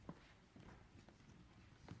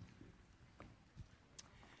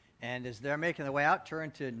And as they're making their way out,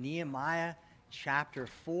 turn to Nehemiah chapter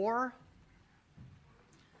 4.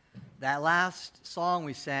 That last song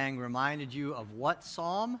we sang reminded you of what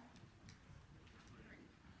psalm?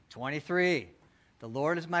 23. The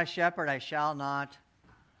Lord is my shepherd, I shall not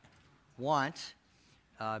want.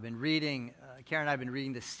 I've been reading, Karen and I have been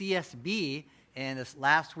reading the CSB, and this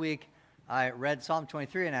last week I read Psalm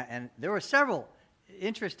 23, and there were several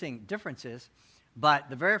interesting differences,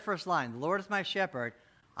 but the very first line, the Lord is my shepherd,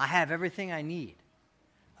 I have everything I need.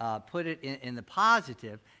 Put it in the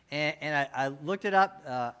positive, and I looked it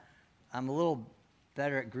up. I'm a little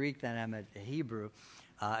better at Greek than I'm at Hebrew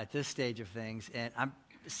at this stage of things, and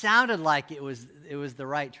it sounded like it was the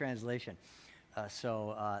right translation.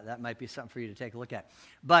 So that might be something for you to take a look at.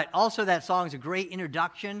 But also that song is a great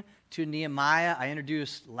introduction to Nehemiah. I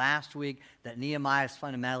introduced last week that Nehemiah is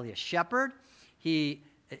fundamentally a shepherd. He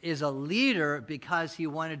is a leader because he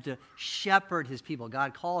wanted to shepherd his people.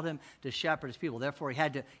 God called him to shepherd his people. Therefore, he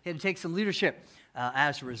had to take some leadership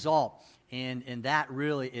as a result. And that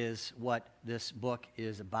really is what this book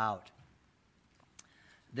is about.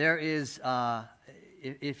 There is,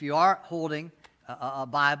 if you are holding a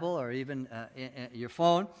Bible or even your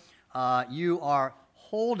phone, you are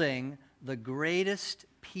holding the greatest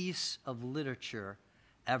piece of literature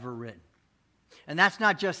ever written. And that's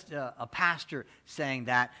not just a pastor saying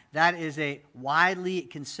that. That is a widely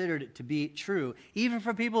considered to be true, even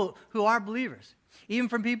for people who are believers, even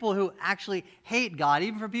from people who actually hate God,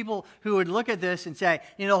 even for people who would look at this and say,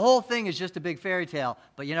 the whole thing is just a big fairy tale,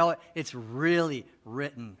 but you know what? It's really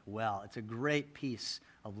written well. It's a great piece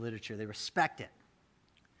of literature. They respect it.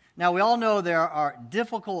 Now, we all know there are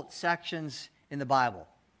difficult sections in the Bible.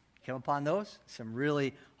 Come upon those? Some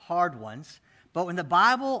really hard ones. But when the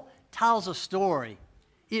Bible tells a story,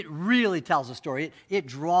 it really tells a story. It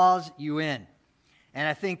draws you in. And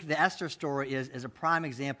I think the Esther story is a prime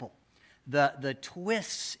example. The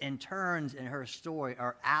twists and turns in her story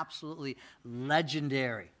are absolutely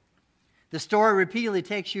legendary. The story repeatedly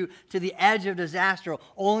takes you to the edge of disaster,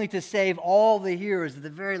 only to save all the heroes at the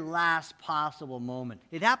very last possible moment.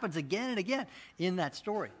 It happens again and again in that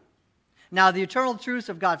story. Now, the eternal truths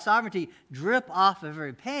of God's sovereignty drip off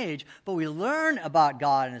every page, but we learn about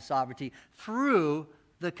God and his sovereignty through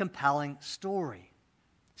the compelling story.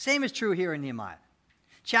 Same is true here in Nehemiah.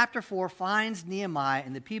 Chapter 4 finds Nehemiah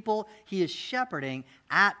and the people he is shepherding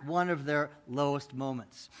at one of their lowest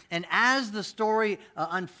moments. And as the story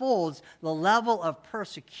unfolds, the level of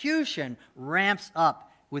persecution ramps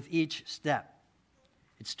up with each step.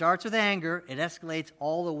 It starts with anger. It escalates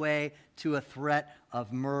all the way to a threat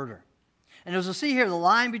of murder. And as we'll see here, the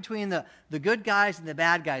line between the good guys and the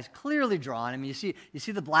bad guys clearly drawn. I mean, you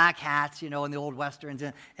see the black hats, in the old westerns,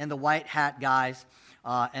 and the white hat guys,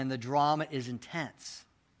 and the drama is intense.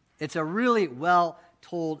 It's a really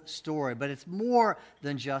well-told story, but it's more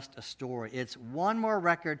than just a story. It's one more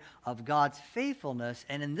record of God's faithfulness,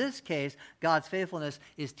 and in this case, God's faithfulness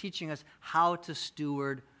is teaching us how to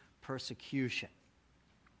steward persecution.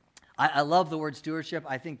 I love the word stewardship.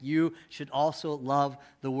 I think you should also love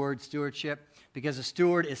the word stewardship, because a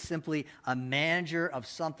steward is simply a manager of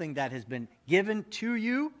something that has been given to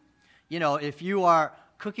you. If you are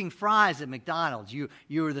cooking fries at McDonald's, you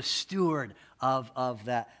are the steward of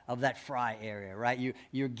that fry area, right?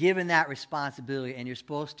 You're given that responsibility, and you're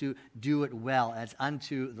supposed to do it well as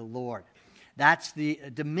unto the Lord. That's the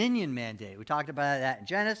dominion mandate. We talked about that in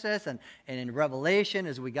Genesis and in Revelation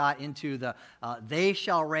as we got into the they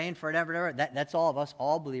shall reign forever and ever. That's all of us,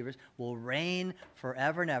 all believers, will reign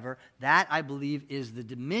forever and ever. That, I believe, is the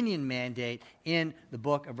dominion mandate in the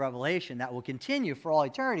book of Revelation that will continue for all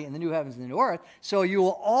eternity in the new heavens and the new earth. So you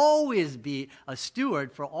will always be a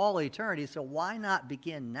steward for all eternity. So why not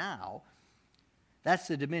begin now? That's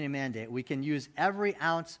the dominion mandate. We can use every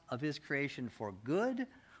ounce of his creation for good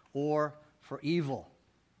or for evil.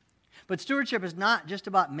 But stewardship is not just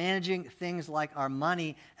about managing things like our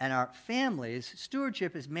money and our families.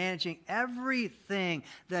 Stewardship is managing everything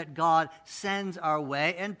that God sends our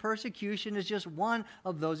way, and persecution is just one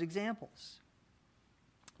of those examples.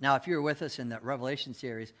 Now, if you were with us in the Revelation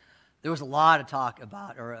series, there was a lot of talk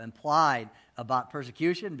about, or implied about,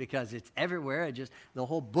 persecution, because it's everywhere. The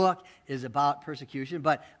whole book is about persecution,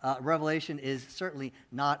 but Revelation is certainly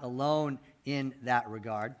not alone in that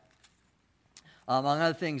regard. Among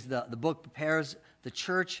other things, the book prepares the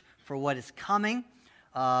church for what is coming,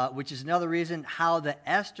 which is another reason how the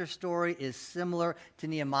Esther story is similar to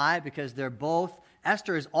Nehemiah, because they're both,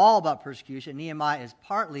 Esther is all about persecution, Nehemiah is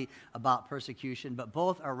partly about persecution, but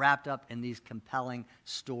both are wrapped up in these compelling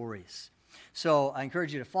stories. So I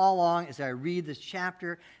encourage you to follow along as I read this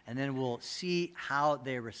chapter, and then we'll see how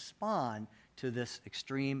they respond to this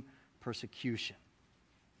extreme persecution.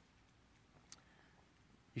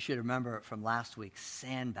 You should remember from last week,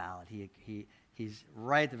 Sanballat. He's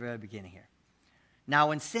right at the very beginning here. Now,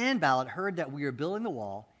 when Sanballat heard that we were building the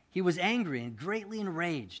wall, he was angry and greatly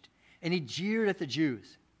enraged, and he jeered at the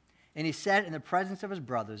Jews. And he said in the presence of his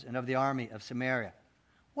brothers and of the army of Samaria,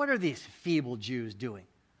 "What are these feeble Jews doing?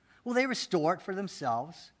 Will they restore it for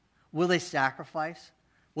themselves? Will they sacrifice?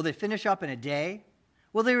 Will they finish up in a day?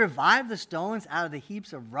 Will they revive the stones out of the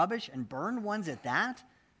heaps of rubbish and burn ones at that?"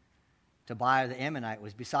 Tobiah the Ammonite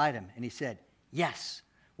was beside him, and he said, "Yes,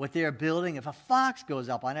 what they are building, if a fox goes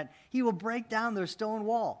up on it, he will break down their stone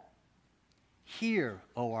wall. Hear,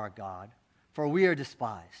 O our God, for we are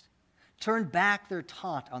despised. Turn back their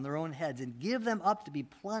taunt on their own heads and give them up to be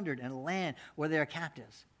plundered in a land where they are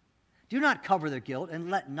captives. Do not cover their guilt,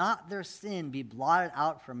 and let not their sin be blotted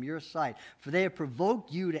out from your sight, for they have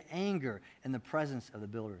provoked you to anger in the presence of the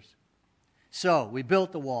builders." So we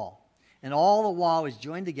built the wall, and all the wall was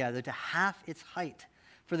joined together to half its height,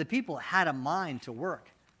 for the people had a mind to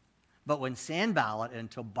work. But when Sanballat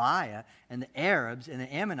and Tobiah and the Arabs and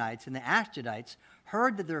the Ammonites and the Ashdodites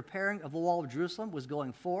heard that the repairing of the wall of Jerusalem was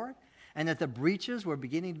going forward, and that the breaches were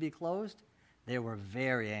beginning to be closed, they were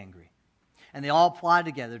very angry. And they all plotted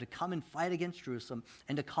together to come and fight against Jerusalem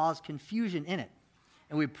and to cause confusion in it.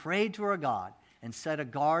 And we prayed to our God and set a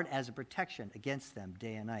guard as a protection against them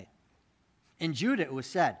day and night. In Judah it was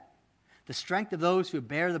said, "The strength of those who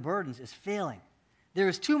bear the burdens is failing. There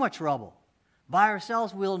is too much rubble. By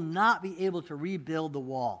ourselves we will not be able to rebuild the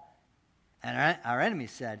wall." And our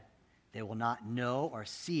enemies said, "They will not know or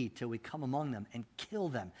see till we come among them and kill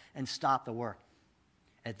them and stop the work."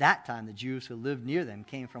 At that time, the Jews who lived near them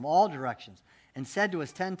came from all directions and said to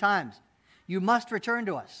us 10 times, "You must return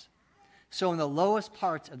to us." So in the lowest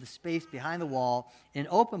parts of the space behind the wall, in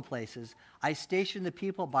open places, I stationed the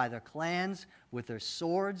people by their clans with their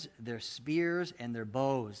swords, their spears, and their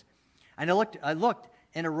bows. And I looked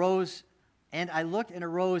and arose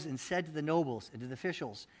and said to the nobles and to the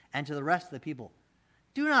officials and to the rest of the people,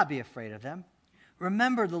 "Do not be afraid of them.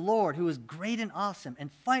 Remember the Lord, who is great and awesome,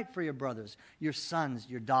 and fight for your brothers, your sons,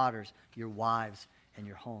 your daughters, your wives, and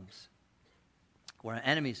your homes." When our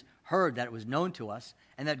enemies heard that it was known to us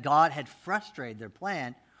and that God had frustrated their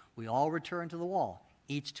plan, we all returned to the wall,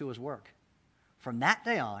 each to his work. From that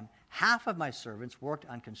day on, half of my servants worked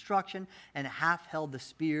on construction, and half held the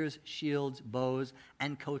spears, shields, bows,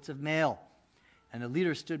 and coats of mail. And the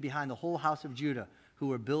leaders stood behind the whole house of Judah, who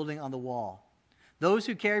were building on the wall. Those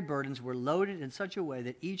who carried burdens were loaded in such a way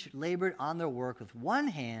that each labored on their work with one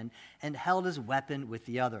hand and held his weapon with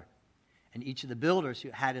the other. And each of the builders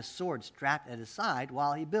who had his sword strapped at his side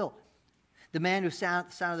while he built. The man who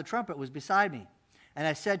sounded the trumpet was beside me. And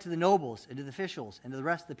I said to the nobles and to the officials and to the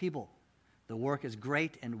rest of the people, "The work is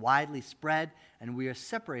great and widely spread, and we are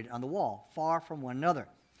separated on the wall, far from one another.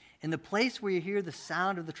 In the place where you hear the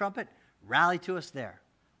sound of the trumpet, rally to us there.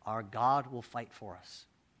 Our God will fight for us."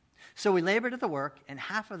 So we labored at the work, and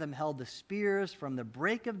half of them held the spears from the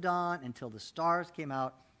break of dawn until the stars came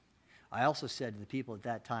out. I also said to the people at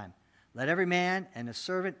that time, "Let every man and his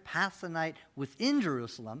servant pass the night within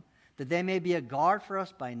Jerusalem, that they may be a guard for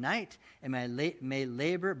us by night and may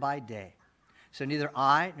labor by day." So neither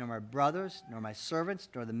I, nor my brothers, nor my servants,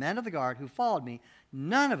 nor the men of the guard who followed me,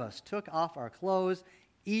 none of us took off our clothes.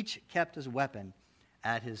 Each kept his weapon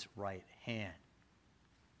at his right hand.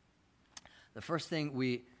 The first thing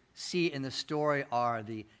we see in the story are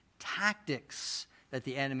the tactics that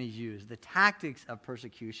the enemies use, the tactics of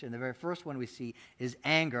persecution. The very first one we see is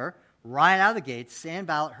anger. Right out of the gates,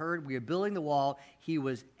 Sanballat heard we are building the wall. He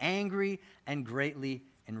was angry and greatly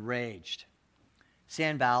enraged.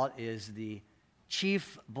 Sanballat is the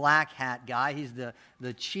chief black hat guy. He's the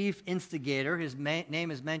chief instigator. His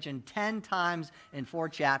name is mentioned 10 times in 4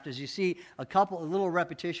 chapters. You see a little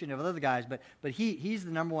repetition of other guys, but he's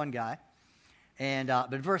the number one guy. And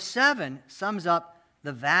but verse 7 sums up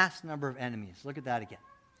the vast number of enemies. Look at that again.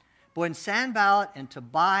 But when Sanballat and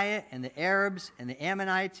Tobiah and the Arabs and the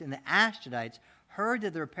Ammonites and the Ashdodites heard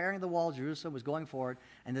that the repairing of the wall of Jerusalem was going forward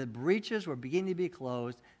and the breaches were beginning to be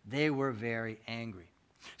closed, they were very angry.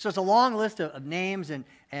 So it's a long list of names and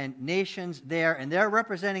nations there, and they're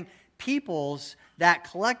representing peoples that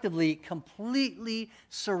collectively completely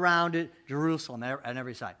surrounded Jerusalem on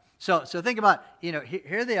every side. So think about,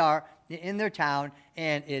 here they are in their town,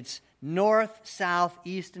 and it's north, south,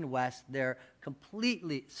 east, and west. They're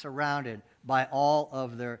completely surrounded by all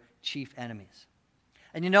of their chief enemies.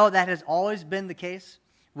 And that has always been the case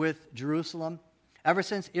with Jerusalem. Ever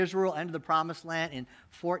since Israel entered the Promised Land in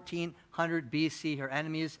 1400 BC, her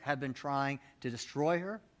enemies have been trying to destroy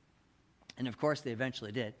her. And of course, they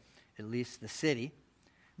eventually did. at least the city.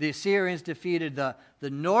 The Assyrians defeated the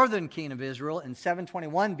northern kingdom of Israel in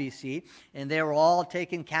 721 BC, and they were all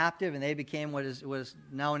taken captive, and they became what was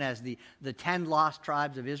known as the 10 lost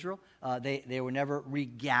tribes of Israel. They were never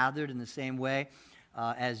regathered in the same way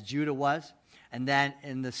as Judah was. And then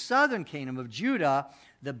in the southern kingdom of Judah,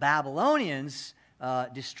 the Babylonians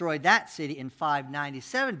destroyed that city in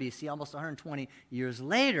 597 BC, almost 120 years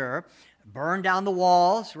later, burned down the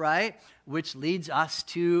walls, right? Which leads us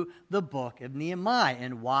to the book of Nehemiah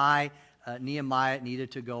and why Nehemiah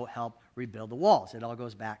needed to go help rebuild the walls. It all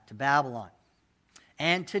goes back to Babylon.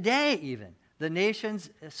 And today even, the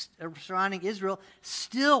nations surrounding Israel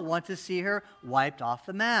still want to see her wiped off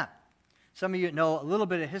the map. Some of you know a little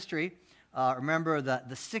bit of history. Remember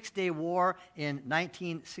the Six-Day War in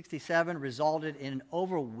 1967 resulted in an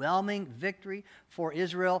overwhelming victory for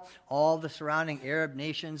Israel. All the surrounding Arab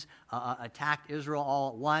nations attacked Israel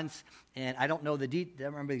all at once. And I don't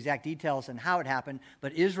remember the exact details on how it happened,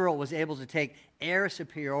 but Israel was able to take air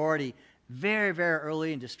superiority very, very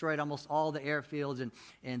early and destroyed almost all the airfields.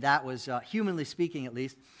 And that was, humanly speaking at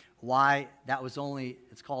least, why that was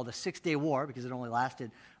it's called the Six-Day War, because it only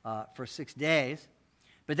lasted for 6 days.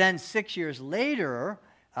 But then 6 years later,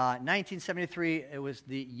 1973, it was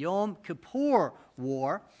the Yom Kippur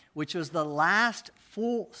War, which was the last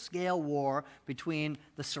full-scale war between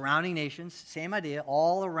the surrounding nations, same idea,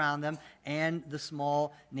 all around them, and the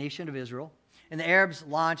small nation of Israel. And the Arabs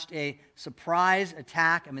launched a surprise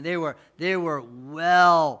attack. I mean, they were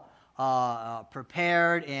well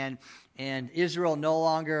prepared, and Israel no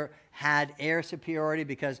longer had air superiority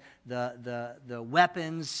because the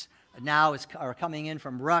weapons now are coming in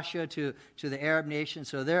from Russia to the Arab nations,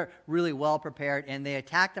 so they're really well prepared, and they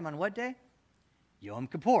attacked them on what day? Yom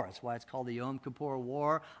Kippur. That's why it's called the Yom Kippur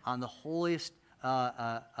War, on the holiest,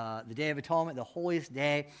 the Day of Atonement, the holiest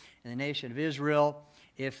day in the nation of Israel.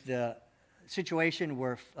 If the situation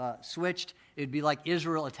were switched, it would be like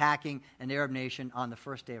Israel attacking an Arab nation on the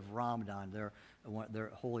first day of Ramadan,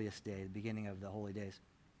 their holiest day, the beginning of the holy days.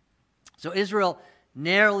 So Israel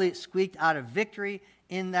narrowly squeaked out a victory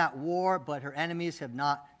in that war, but her enemies have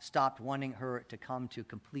not stopped wanting her to come to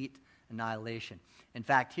complete annihilation. In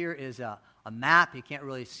fact, here is a map. You can't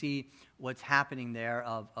really see what's happening there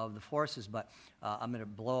of the forces, but I'm going to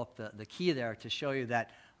blow up the key there to show you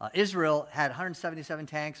that Israel had 177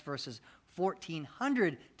 tanks versus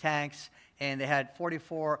 1,400 tanks, and they had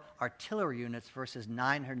 44 artillery units versus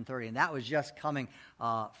 930, and that was just coming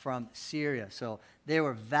from Syria. So they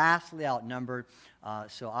were vastly outnumbered,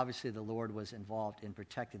 so obviously the Lord was involved in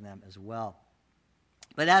protecting them as well.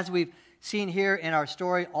 But as we've seen here in our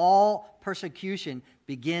story, all persecution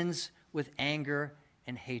begins with anger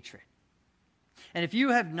and hatred. And if you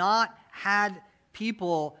have not had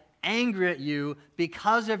people angry at you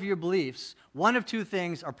because of your beliefs, one of two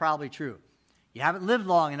things are probably true. You haven't lived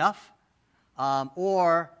long enough,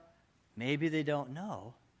 or maybe they don't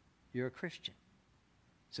know you're a Christian,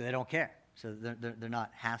 so they don't care. So they're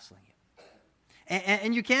not hassling you.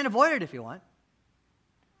 And you can't avoid it if you want.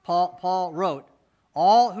 Paul wrote,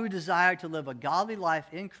 all who desire to live a godly life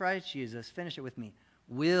in Christ Jesus, finish it with me,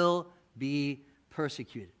 will be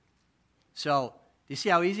persecuted. So, do you see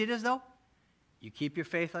how easy it is, though? You keep your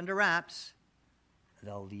faith under wraps,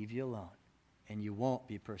 they'll leave you alone, and you won't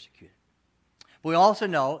be persecuted. But we also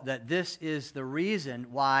know that this is the reason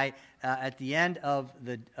why at the end of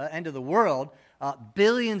the world,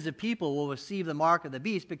 billions of people will receive the mark of the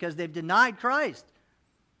beast because they've denied Christ.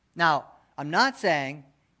 Now, I'm not saying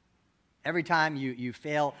every time you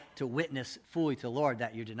fail to witness fully to the Lord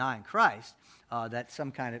that you're denying Christ, that's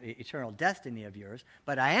some kind of eternal destiny of yours.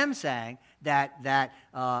 But I am saying that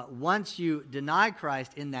once you deny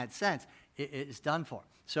Christ in that sense, it's done for.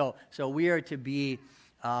 So we are to be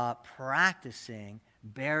practicing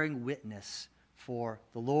bearing witness for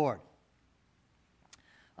the Lord.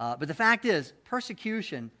 But the fact is,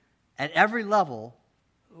 persecution at every level,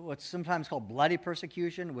 what's sometimes called bloody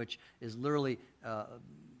persecution, which is literally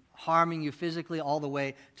harming you physically all the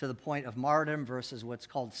way to the point of martyrdom, versus what's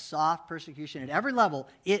called soft persecution. At every level,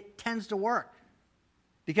 it tends to work.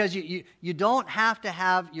 Because you don't have to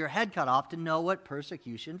have your head cut off to know what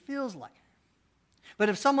persecution feels like. But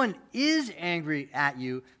if someone is angry at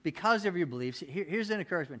you because of your beliefs, here's an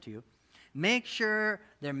encouragement to you. Make sure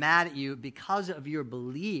they're mad at you because of your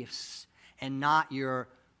beliefs and not your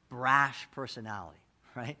brash personality,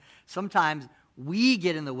 right? Sometimes we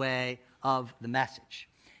get in the way of the message.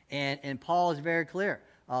 And Paul is very clear.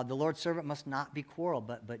 The Lord's servant must not be quarrel,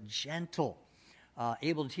 but gentle,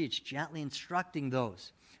 able to teach, gently instructing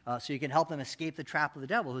those, so you can help them escape the trap of the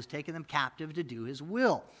devil who's taken them captive to do his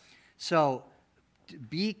will. So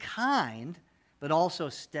be kind, but also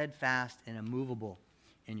steadfast and immovable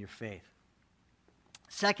in your faith.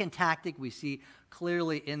 Second tactic we see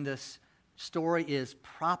clearly in this story is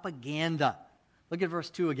propaganda. Look at verse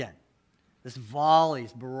 2 again. This volley,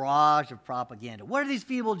 this barrage of propaganda. What are these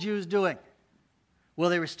feeble Jews doing? Will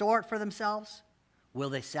they restore it for themselves? Will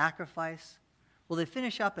they sacrifice? Will they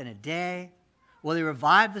finish up in a day? Will they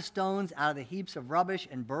revive the stones out of the heaps of rubbish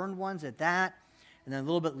and burn ones at that? And then a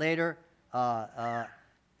little bit later,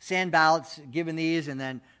 Sanballat's given these, and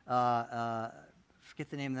then forget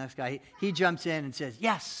the name of the next guy. He jumps in and says,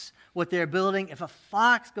 yes, what they're building, if a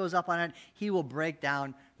fox goes up on it, he will break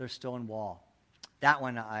down their stone wall. That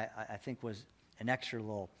one, I think, was an extra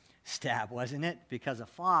little stab, wasn't it? Because a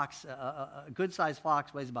fox, a good-sized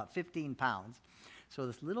fox, weighs about 15 pounds. So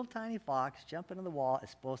this little tiny fox jumping on the wall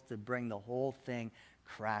is supposed to bring the whole thing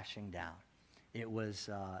crashing down. It was,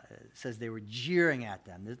 it says they were jeering at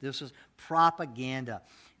them. This was propaganda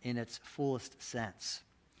in its fullest sense.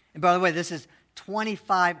 And by the way, this is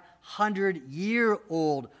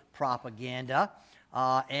 2,500-year-old propaganda.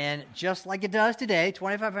 And just like it does today,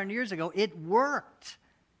 2,500 years ago, it worked.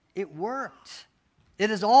 It worked. It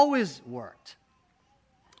has always worked.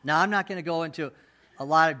 Now, I'm not going to go into a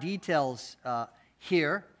lot of details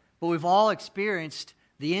here, but we've all experienced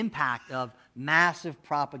the impact of massive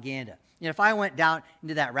propaganda. You know, if I went down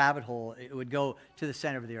into that rabbit hole, it would go to the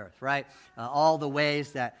center of the earth, right? All the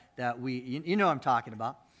ways that you know what I'm talking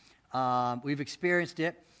about. We've experienced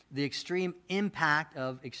it, the extreme impact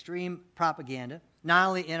of extreme propaganda, not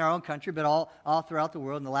only in our own country, but all throughout the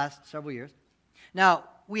world in the last several years. Now,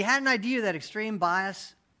 we had an idea that extreme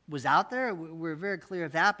bias was out there. We're very clear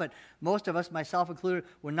of that, but most of us, myself included,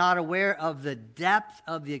 were not aware of the depth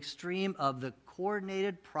of the extreme of the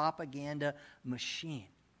coordinated propaganda machine.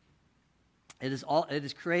 It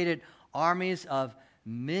has created armies of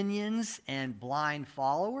minions and blind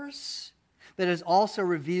followers, but it has also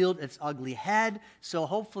revealed its ugly head. So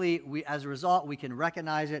hopefully, as a result, we can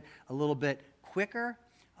recognize it a little bit quicker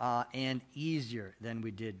and easier than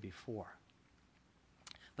we did before.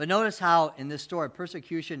 But notice how in this story,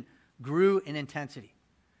 persecution grew in intensity.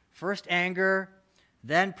 First anger,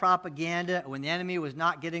 then propaganda. When the enemy was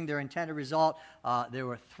not getting their intended result, there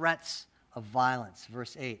were threats of violence.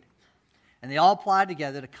 Verse 8. And they all plotted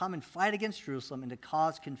together to come and fight against Jerusalem and to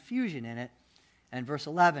cause confusion in it. And verse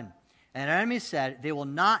 11. And our enemy said, they will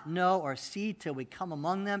not know or see till we come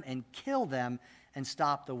among them and kill them and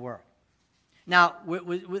stop the work. Now,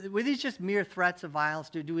 were these just mere threats of violence?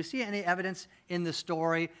 Do we see any evidence in the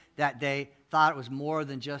story that they thought it was more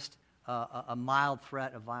than just a mild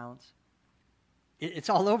threat of violence? It's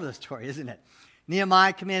all over the story, isn't it?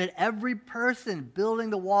 Nehemiah commanded every person building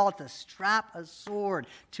the wall to strap a sword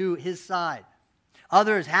to his side.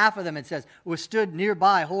 Others, half of them, it says, were stood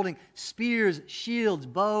nearby holding spears, shields,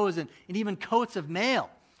 bows, and even coats of mail.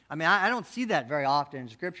 I mean, I don't see that very often in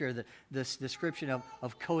Scripture, this description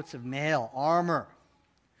of coats of mail, armor.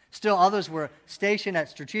 Still, others were stationed at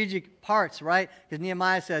strategic parts, right? Because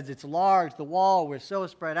Nehemiah says it's large, the wall, we're so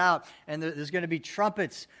spread out, and there's going to be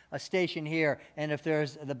trumpets stationed here. And if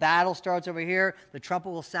the battle starts over here, the trumpet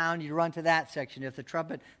will sound, you run to that section. If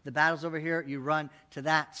the battle's over here, you run to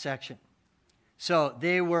that section. So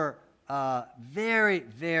they were very,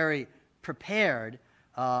 very prepared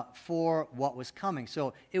for what was coming.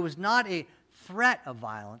 So it was not a threat of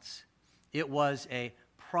violence. It was a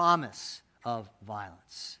promise of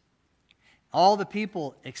violence. All the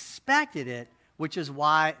people expected it, which is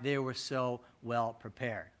why they were so well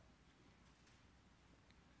prepared.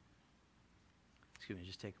 Excuse me,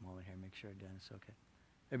 just take a moment here and make sure Dennis is okay.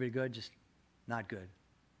 Everybody good? Just not good.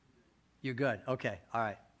 You're good. Okay. All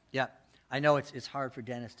right. Yeah. I know it's hard for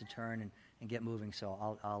Dennis to turn and get moving,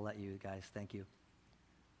 so I'll let you guys. Thank you.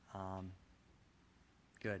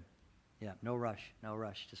 Good. Yeah, no rush.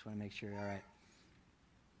 Just want to make sure you're all right.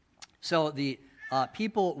 So the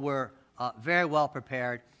people were very well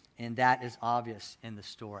prepared, and that is obvious in the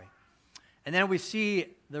story. And then we see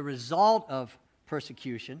the result of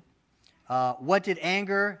persecution. What did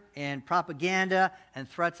anger and propaganda and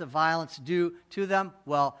threats of violence do to them?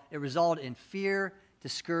 Well, it resulted in fear,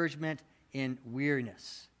 discouragement, and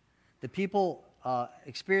weariness. The people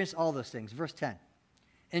experienced all those things. Verse 10.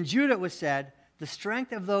 In Judah it was said, the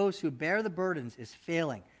strength of those who bear the burdens is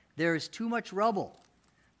failing. There is too much rubble.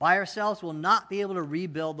 By ourselves we'll not be able to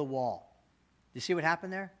rebuild the wall. Do you see what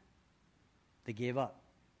happened there? They gave up.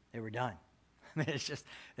 They were done. I mean,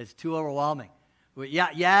 it's too overwhelming.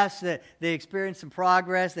 Yes, they experienced some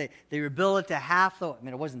progress. They rebuilt it to half the,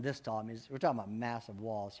 it wasn't this tall. We're talking about massive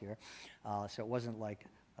walls here. So it wasn't like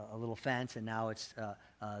a little fence, and now it's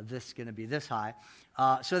this going to be this high.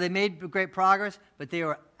 So they made great progress, but they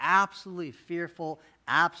were absolutely fearful,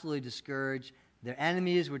 absolutely discouraged. Their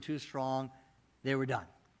enemies were too strong. They were done.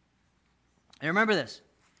 And remember this,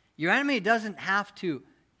 your enemy doesn't have to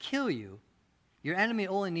kill you. Your enemy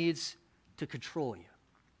only needs to control you.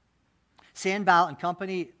 Sanballat and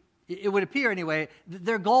company, it would appear anyway,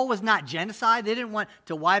 their goal was not genocide. They didn't want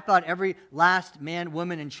to wipe out every last man,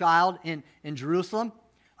 woman, and child in Jerusalem,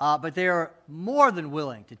 but they are more than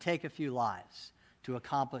willing to take a few lives to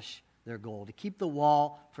accomplish their goal, to keep the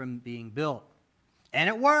wall from being built. And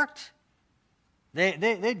it worked.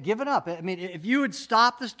 They'd given up. I mean, if you would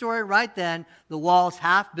stop the story right then, the wall's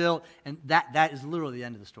half built, and that is literally the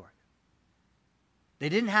end of the story. They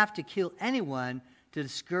didn't have to kill anyone to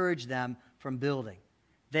discourage them from building.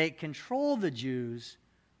 They controlled the Jews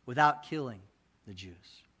without killing the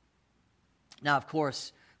Jews. Now, of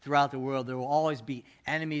course, throughout the world, there will always be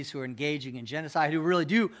enemies who are engaging in genocide, who really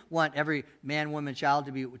do want every man, woman, child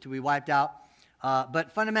to be wiped out.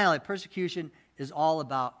 But fundamentally, persecution is all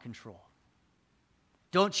about control.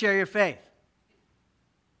 Don't share your faith.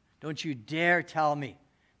 Don't you dare tell me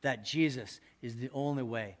that Jesus is the only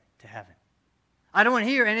way to heaven. I don't want to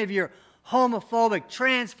hear any of your homophobic,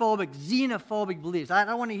 transphobic, xenophobic beliefs. I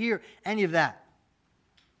don't want to hear any of that.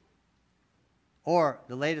 Or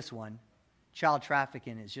the latest one, child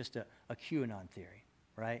trafficking is just a QAnon theory,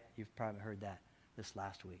 right? You've probably heard that this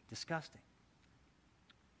last week. Disgusting.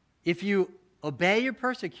 If you obey your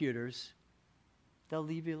persecutors, they'll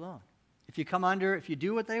leave you alone. If you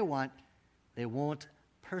do what they want, they won't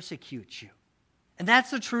persecute you. And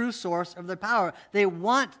that's the true source of their power. They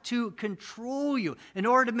want to control you in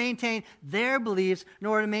order to maintain their beliefs, in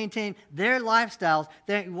order to maintain their lifestyles.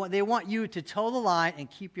 They want you to toe the line and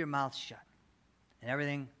keep your mouth shut. And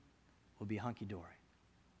everything will be hunky-dory.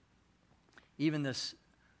 Even this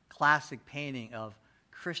classic painting of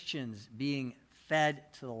Christians being fed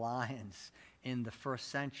to the lions in the first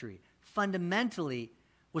century fundamentally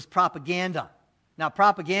was propaganda. Now,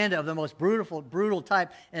 propaganda of the most brutal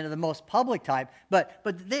type and of the most public type, but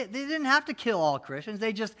they didn't have to kill all Christians.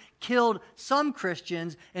 They just killed some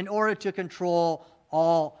Christians in order to control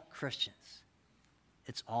all Christians.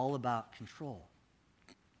 It's all about control.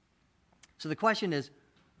 So the question is,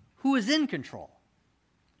 who is in control?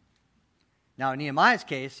 Now, in Nehemiah's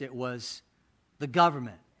case, it was the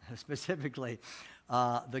government, specifically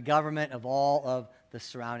the government of all of the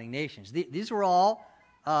surrounding nations. These were all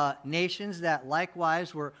nations that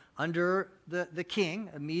likewise were under the king,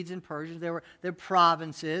 Medes and Persians. They were their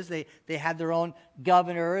provinces. They had their own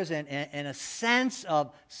governors and a sense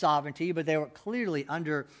of sovereignty, but they were clearly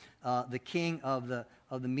under the king of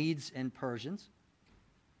the Medes and Persians.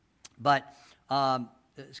 But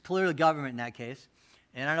it's clearly government in that case.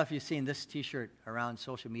 And I don't know if you've seen this T-shirt around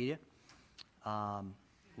social media,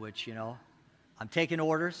 which, I'm taking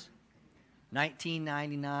orders,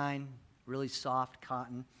 $19.99. Really soft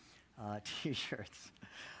cotton T-shirts.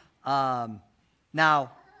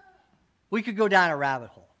 Now, we could go down a rabbit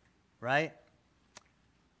hole, right?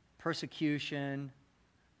 Persecution,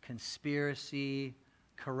 conspiracy,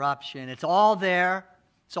 corruption. It's all there.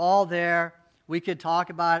 It's all there. We could talk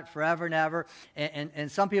about it forever and ever. And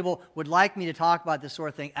some people would like me to talk about this sort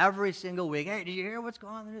of thing every single week. Hey, did you hear what's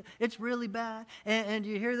going on? It's really bad. And did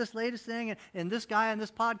you hear this latest thing? And this guy on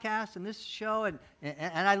this podcast and this show. And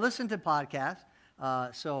I listen to podcasts.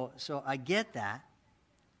 So I get that.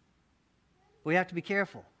 We have to be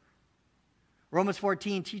careful. Romans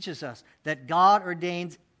 14 teaches us that God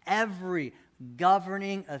ordains every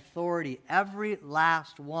governing authority, every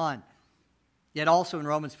last one. Yet also in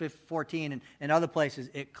Romans 14 and other places,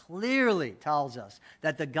 it clearly tells us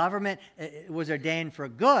that the government was ordained for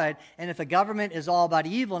good, and if the government is all about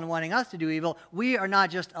evil and wanting us to do evil, we are not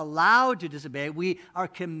just allowed to disobey, we are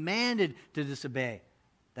commanded to disobey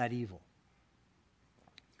that evil.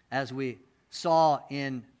 As we saw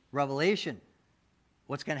in Revelation,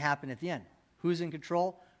 what's going to happen at the end? Who's in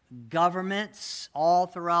control? Governments all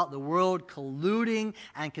throughout the world colluding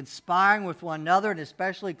and conspiring with one another, and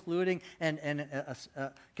especially colluding and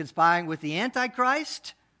conspiring with the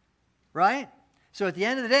Antichrist, right? So at the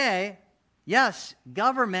end of the day, yes,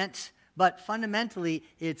 government, but fundamentally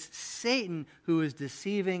it's Satan who is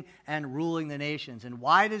deceiving and ruling the nations. And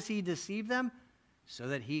why does he deceive them? So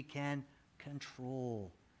that he can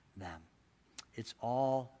control them. It's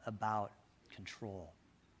all about control.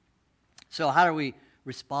 So how do we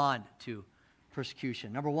respond to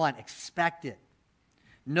persecution? Number one, expect it.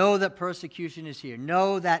 Know that persecution is here.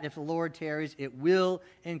 Know that if the Lord tarries, it will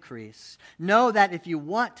increase. Know that if you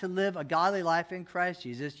want to live a godly life in Christ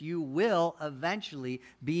Jesus, you will eventually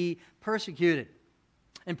be persecuted.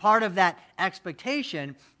 And part of that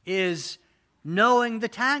expectation is knowing the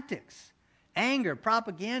tactics. Anger,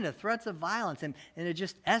 propaganda, threats of violence, and it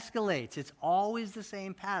just escalates. It's always the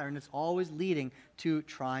same pattern. It's always leading to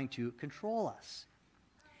trying to control us.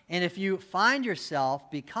 And if you find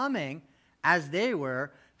yourself becoming, as they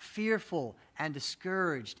were, fearful and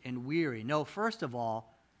discouraged and weary, know, first of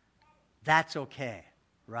all, that's okay,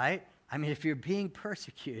 right? I mean, if you're being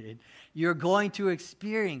persecuted, you're going to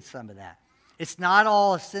experience some of that. It's not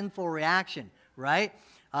all a sinful reaction, right?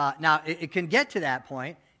 Now, it can get to that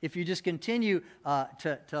point if you just continue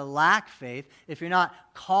to lack faith. If you're not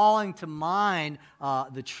calling to mind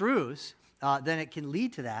the truths, then it can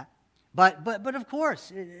lead to that. But of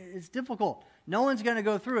course, it's difficult. No one's going to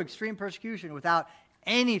go through extreme persecution without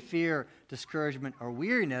any fear, discouragement, or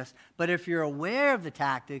weariness. But if you're aware of the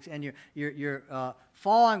tactics and you're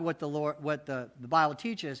following what the Bible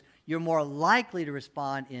teaches, you're more likely to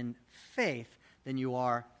respond in faith than you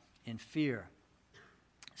are in fear.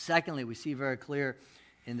 Secondly, we see very clear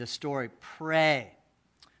in this story, pray.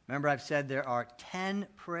 Remember, I've said there are 10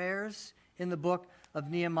 prayers in the book of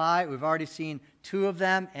Nehemiah. We've already seen 2 of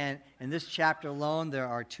them, and in this chapter alone, there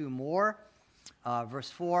are 2 more. Verse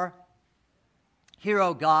 4, "Hear,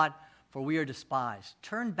 O God, for we are despised.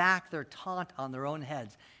 Turn back their taunt on their own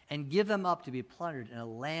heads, and give them up to be plundered in a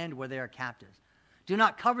land where they are captives. Do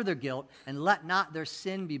not cover their guilt, and let not their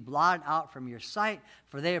sin be blotted out from your sight,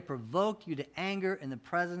 for they have provoked you to anger in the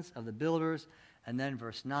presence of the builders." And then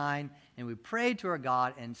verse 9, "And we prayed to our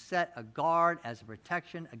God and set a guard as a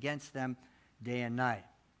protection against them day and night."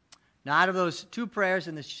 Now, out of those 2 prayers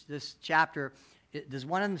in this chapter, does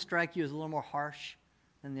one of them strike you as a little more harsh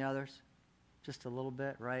than the others? Just a little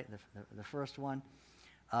bit, right? The first one.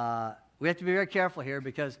 We have to be very careful here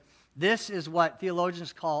because this is what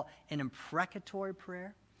theologians call an imprecatory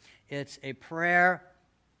prayer. It's a prayer,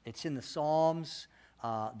 it's in the Psalms.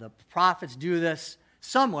 The prophets do this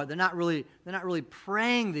somewhat. They're not really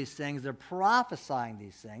praying these things. They're prophesying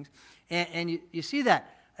these things. And you see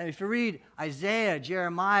that. If you read Isaiah,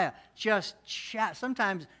 Jeremiah, just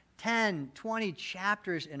sometimes 10, 20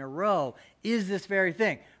 chapters in a row is this very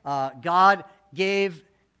thing. God gave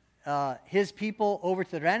his people over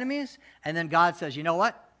to their enemies, and then God says, you know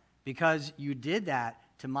what? Because you did that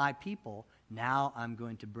to my people, now I'm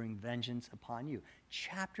going to bring vengeance upon you.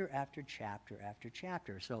 Chapter after chapter after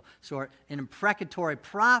chapter. So an imprecatory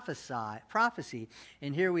prophecy,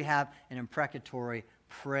 and here we have an imprecatory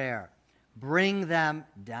prayer. Bring them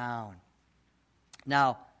down.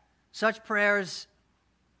 Now, such prayers,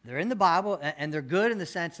 they're in the Bible, and they're good in the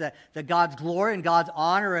sense that God's glory and God's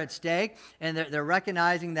honor are at stake, and they're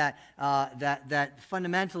recognizing that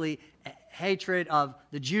fundamentally hatred of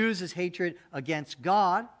the Jews is hatred against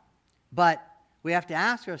God. But we have to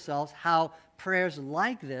ask ourselves how prayers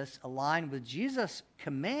like this align with Jesus'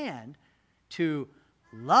 command to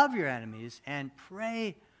love your enemies and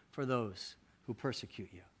pray for those who persecute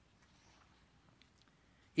you.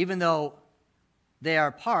 Even though they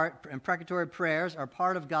are imprecatory prayers are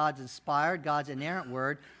part of God's inspired, God's inerrant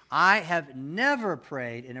word, I have never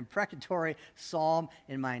prayed an imprecatory psalm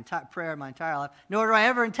in my entire life, nor do I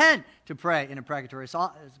ever intend to pray an imprecatory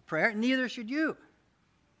prayer, neither should you.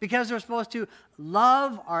 Because we're supposed to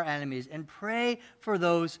love our enemies and pray for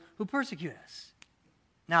those who persecute us.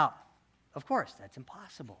 Now, of course, that's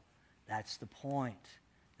impossible. That's the point.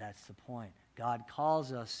 That's the point. God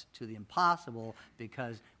calls us to the impossible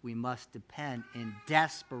because we must depend in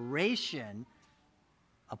desperation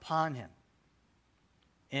upon him.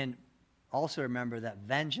 And also remember that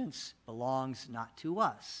vengeance belongs not to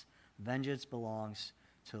us. Vengeance belongs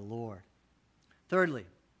to the Lord. Thirdly,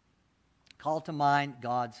 call to mind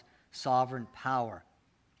God's sovereign power.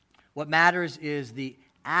 What matters is the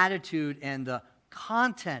attitude and the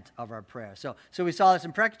content of our prayer. So we saw this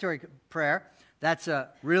imprecatory prayer. That's a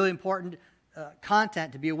really important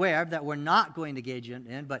content to be aware of that we're not going to engage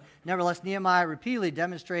in, but nevertheless, Nehemiah repeatedly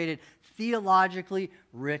demonstrated theologically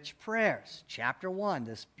rich prayers. Chapter 1,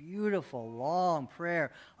 this beautiful, long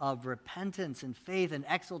prayer of repentance and faith and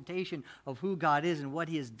exaltation of who God is and what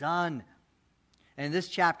he has done. And in this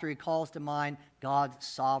chapter, he calls to mind God's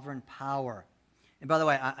sovereign power. And by the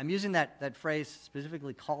way, I'm using that phrase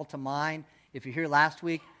specifically, call to mind. If you're here last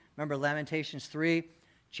week, remember Lamentations 3,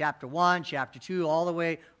 chapter 1, chapter 2, all the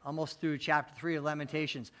way almost through chapter 3 of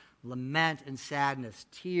Lamentations. Lament and sadness,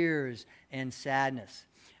 tears and sadness.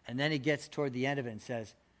 And then he gets toward the end of it and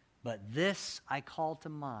says, but this I call to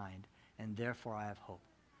mind, and therefore I have hope.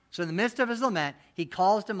 So in the midst of his lament, he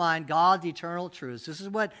calls to mind God's eternal truths. This is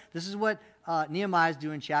what Nehemiah is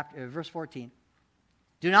doing in verse 14.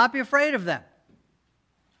 Do not be afraid of them.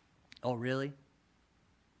 Oh, really?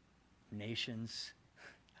 Nations,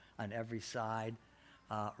 on every side,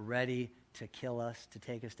 ready to kill us, to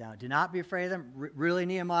take us down. Do not be afraid of them. Really,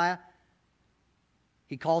 Nehemiah?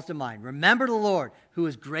 He calls to mind, remember the Lord, who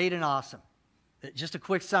is great and awesome. Just a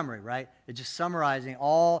quick summary, right? It's just summarizing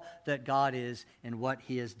all that God is and what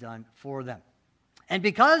he has done for them. And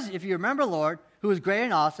because, if you remember, Lord, who is great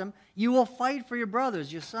and awesome, you will fight for your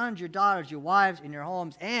brothers, your sons, your daughters, your wives, in your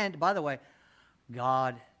homes. And, by the way,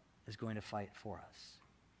 God is going to fight for us.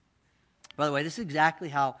 By the way, this is exactly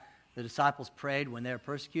how the disciples prayed when they were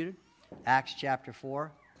persecuted. Acts chapter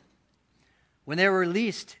 4. When they were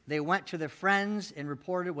released, they went to their friends and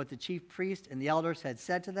reported what the chief priest and the elders had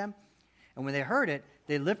said to them. And when they heard it,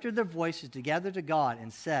 they lifted their voices together to God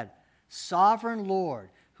and said, Sovereign Lord,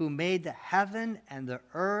 who made the heaven and the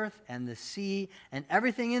earth and the sea and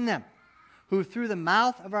everything in them, who through the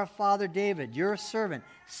mouth of our father David, your servant,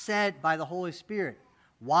 said by the Holy Spirit,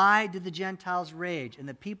 why did the Gentiles rage and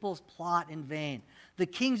the peoples plot in vain? The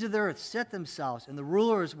kings of the earth set themselves, and the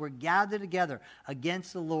rulers were gathered together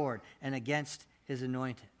against the Lord and against his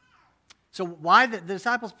anointed. So why the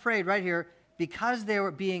disciples prayed right here? Because they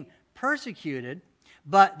were being persecuted,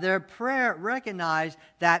 but their prayer recognized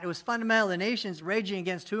that it was fundamentally the nations raging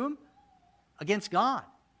against whom? Against God.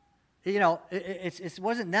 You know, it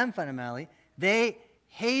wasn't them fundamentally. They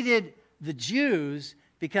hated the Jews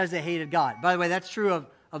because they hated God. By the way, that's true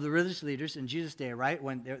of the religious leaders in Jesus' day, right?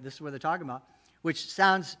 When this is what they're talking about, which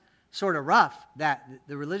sounds sort of rough, that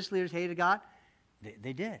the religious leaders hated God.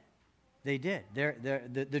 They did. They did. They're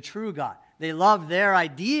the true God. They loved their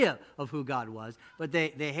idea of who God was, but they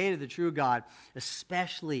hated the true God,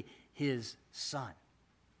 especially his Son.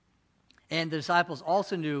 And the disciples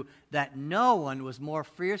also knew that no one was more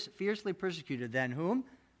fiercely persecuted than whom?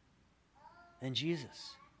 Than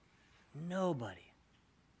Jesus. Nobody.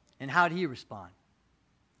 And how did he respond?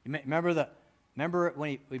 Remember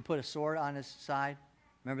when he put a sword on his side?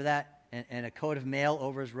 Remember that? And a coat of mail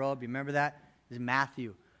over his robe? You remember that? It's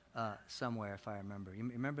Matthew somewhere, if I remember. You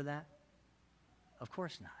remember that? Of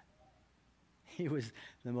course not. He was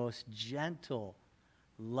the most gentle.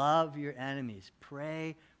 Love your enemies.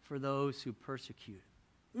 Pray for those who persecute.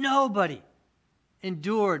 Nobody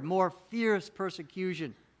endured more fierce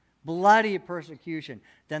persecution, bloody persecution,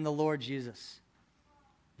 than the Lord Jesus.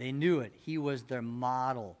 They knew it. He was their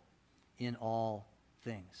model in all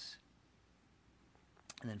things.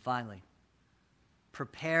 And then finally,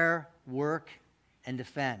 prepare, work, and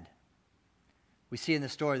defend. We see in the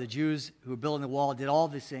story the Jews who were building the wall did all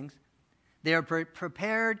these things. They are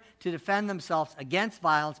prepared to defend themselves against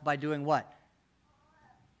violence by doing what?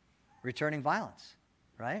 Returning violence,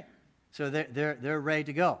 right? So they're ready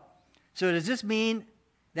to go. So does this mean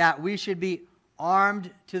that we should be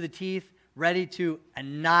armed to the teeth, ready to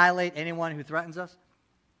annihilate anyone who threatens us?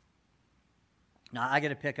 Now, I got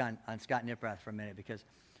to pick on Scott Niprath for a minute, because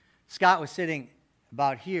Scott was sitting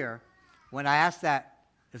about here when I asked that.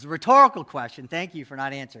 It's a rhetorical question. Thank you for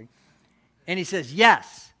not answering. And he says,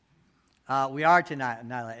 yes, we are to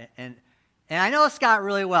annihilate. And I know Scott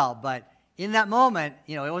really well, but in that moment,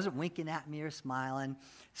 he wasn't winking at me or smiling.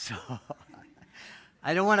 So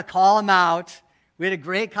I don't want to call him out. We had a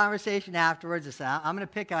great conversation afterwards. I said, I'm going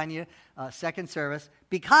to pick on you, second service,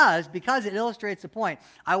 because it illustrates the point.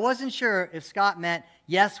 I wasn't sure if Scott meant,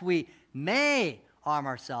 yes, we may arm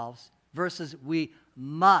ourselves, versus we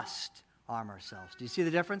must arm ourselves. Do you see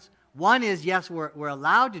the difference? One is, yes, we're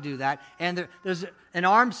allowed to do that, and there's an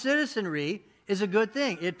armed citizenry is a good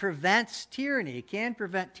thing. It prevents tyranny. It can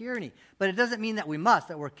prevent tyranny, but it doesn't mean that we must,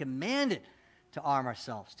 that we're commanded to arm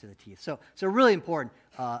ourselves to the teeth. So really important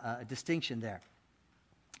distinction there.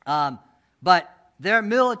 But their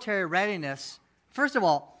military readiness, first of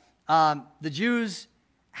all, the Jews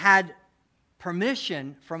had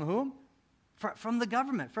permission from whom? From the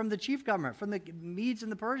government, from the chief government, from the Medes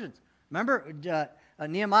and the Persians. Remember,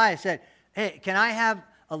 Nehemiah said, hey, can I have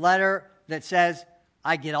a letter that says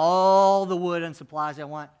I get all the wood and supplies I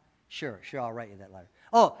want? Sure, I'll write you that letter.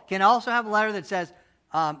 Oh, can I also have a letter that says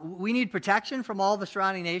we need protection from all the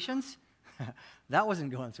surrounding nations? That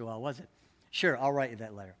wasn't going so well, was it? Sure, I'll write you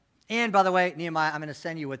that letter. And by the way, Nehemiah, I'm going to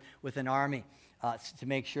send you with an army to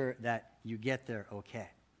make sure that you get there okay.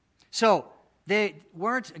 So they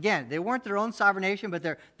weren't their own sovereign nation, but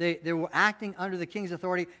they were acting under the king's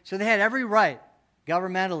authority. So they had every right,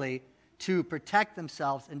 governmentally, to protect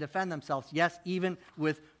themselves and defend themselves, yes, even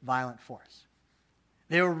with violent force.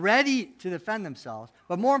 They were ready to defend themselves,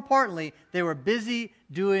 but more importantly, they were busy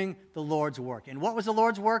doing the Lord's work. And what was the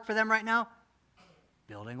Lord's work for them right now?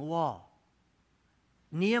 Building a wall.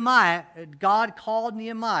 Nehemiah, God called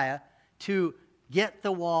Nehemiah to get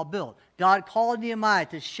the wall built. God called Nehemiah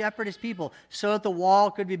to shepherd his people so that the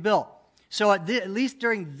wall could be built. So at least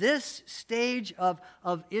during this stage of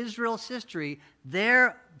Israel's history,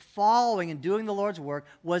 their following and doing the Lord's work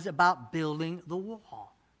was about building the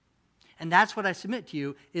wall. And that's what I submit to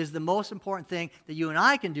you is the most important thing that you and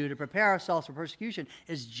I can do to prepare ourselves for persecution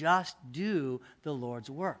is just do the Lord's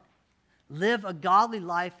work. Live a godly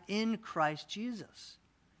life in Christ Jesus.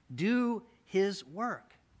 Do his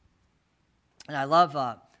work. And I love,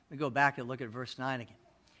 let me go back and look at verse 9 again.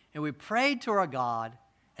 And we prayed to our God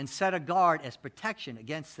and set a guard as protection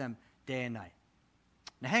against them day and night.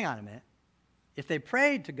 Now hang on a minute. If they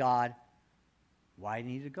prayed to God, why do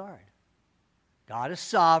you need a guard? God is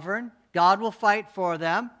sovereign. God will fight for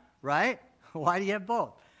them, right? Why do you have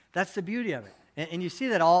both? That's the beauty of it. And you see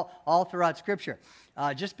that all throughout Scripture.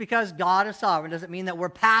 Just because God is sovereign doesn't mean that we're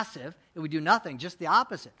passive and we do nothing, just the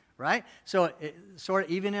opposite, right? So sort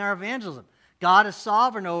of even in our evangelism, God is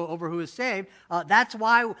sovereign over who is saved. That's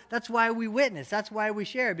why we witness. That's why we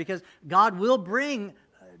share, because God will bring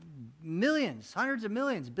millions, hundreds of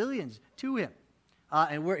millions, billions to him.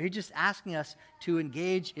 And he's just asking us to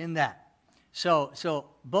engage in that. So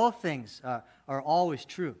both things are always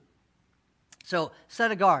true. So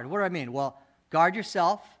set a guard. What do I mean? Well, guard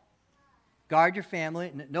yourself. Guard your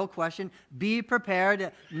family, no question. Be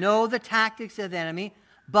prepared. Know the tactics of the enemy.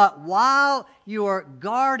 But while you are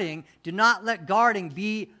guarding, do not let guarding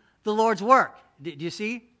be the Lord's work. Do you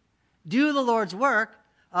see? Do the Lord's work.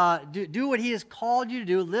 Do what he has called you to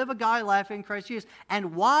do. Live a godly life in Christ Jesus.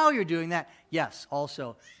 And while you're doing that, yes,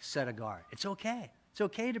 also set a guard. It's okay. It's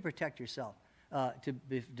okay to protect yourself, to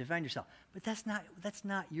defend yourself. But that's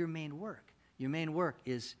not your main work. Your main work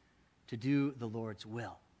is to do the Lord's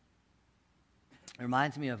will. It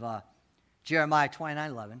reminds me of Jeremiah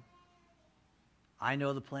 29:11. I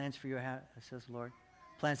know the plans for your heart, says the Lord.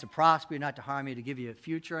 Plans to prosper you, not to harm you, to give you a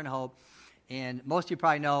future and hope. And most of you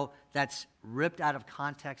probably know that's ripped out of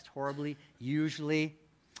context horribly. Usually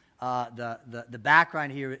the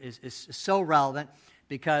background here is so relevant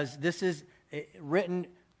because this is written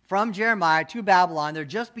from Jeremiah to Babylon. They're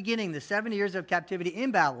just beginning the 70 years of captivity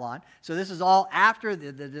in Babylon. So this is all after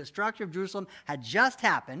the destruction of Jerusalem had just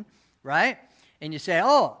happened, right? And you say,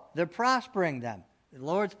 oh, they're prospering them. The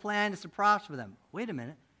Lord's plan is to prosper them. Wait a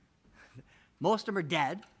minute. Most of them are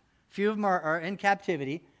dead. Few of them are in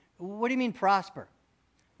captivity. What do you mean prosper?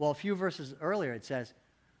 Well, a few verses earlier it says,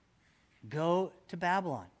 go to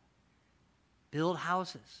Babylon. Build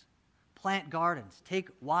houses. Plant gardens. Take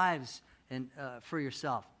wives for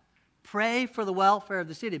yourself. Pray for the welfare of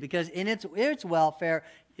the city, because in its welfare,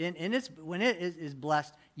 when it is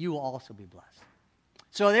blessed, you will also be blessed.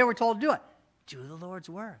 So they were told to do it. Do the Lord's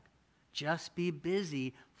work. Just be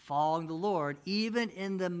busy following the Lord, even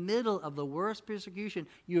in the middle of the worst persecution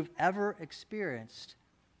you've ever experienced,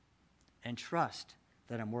 and trust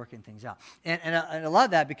that I'm working things out. And I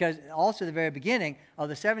love that, because also at the very beginning of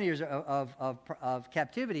the 70 years of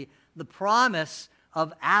captivity, the promise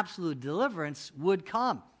of absolute deliverance would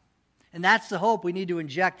come. And that's the hope we need to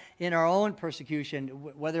inject in our own persecution,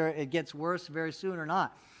 whether it gets worse very soon or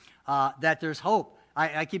not, that there's hope.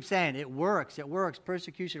 I keep saying it works,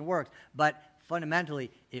 persecution works, but fundamentally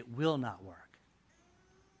it will not work.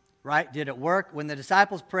 Right? Did it work when the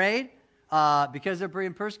disciples prayed because they're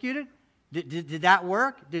being persecuted? Did that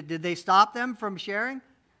work? Did they stop them from sharing?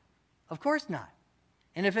 Of course not.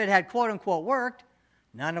 And if it had quote-unquote worked,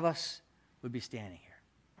 none of us would be standing here,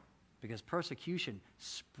 because persecution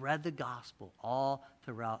spread the gospel all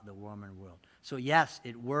throughout the Roman world. So yes,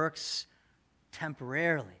 it works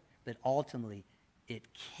temporarily, but ultimately it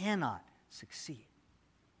cannot succeed.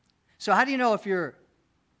 So how do you know if you're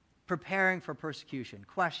preparing for persecution?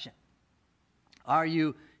 Question: are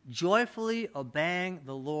you joyfully obeying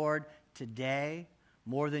the Lord today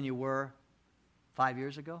more than you were 5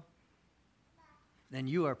 years ago? Then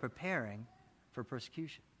you are preparing for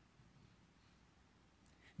persecution.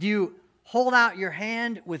 Do you hold out your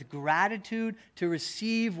hand with gratitude to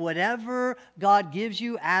receive whatever God gives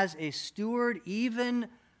you as a steward, even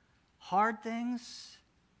hard things?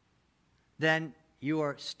 Then you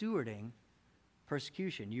are stewarding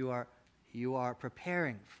persecution. You are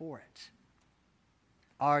preparing for it.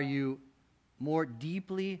 Are you more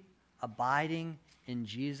deeply abiding in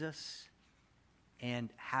Jesus and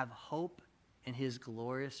have hope in his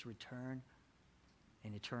glorious return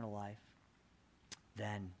in eternal life?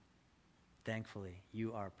 Then, thankfully,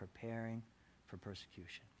 you are preparing for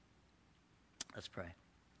persecution. Let's pray.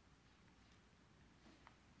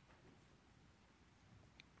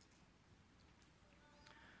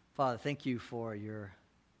 Father, thank you for your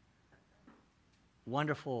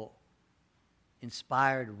wonderful,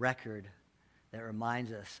 inspired record that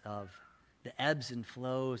reminds us of the ebbs and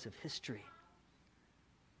flows of history.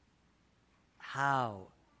 how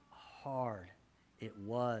hard it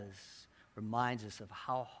was reminds us of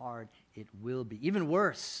how hard it will be. Even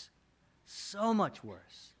worse, so much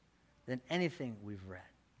worse than anything we've read.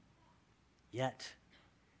 Yet,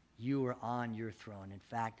 you are on your throne. In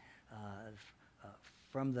fact,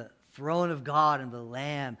 from the throne of God and the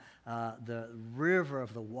Lamb, the river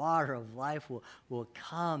of the water of life will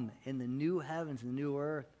come in the new heavens and the new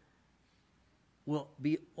earth. We'll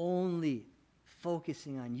be only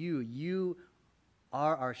focusing on you. You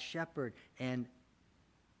are our shepherd, and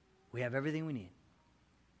we have everything we need.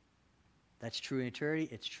 That's true in eternity.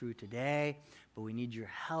 It's true today, but we need your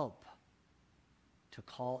help to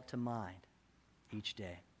call it to mind each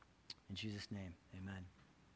day. In Jesus' name, amen.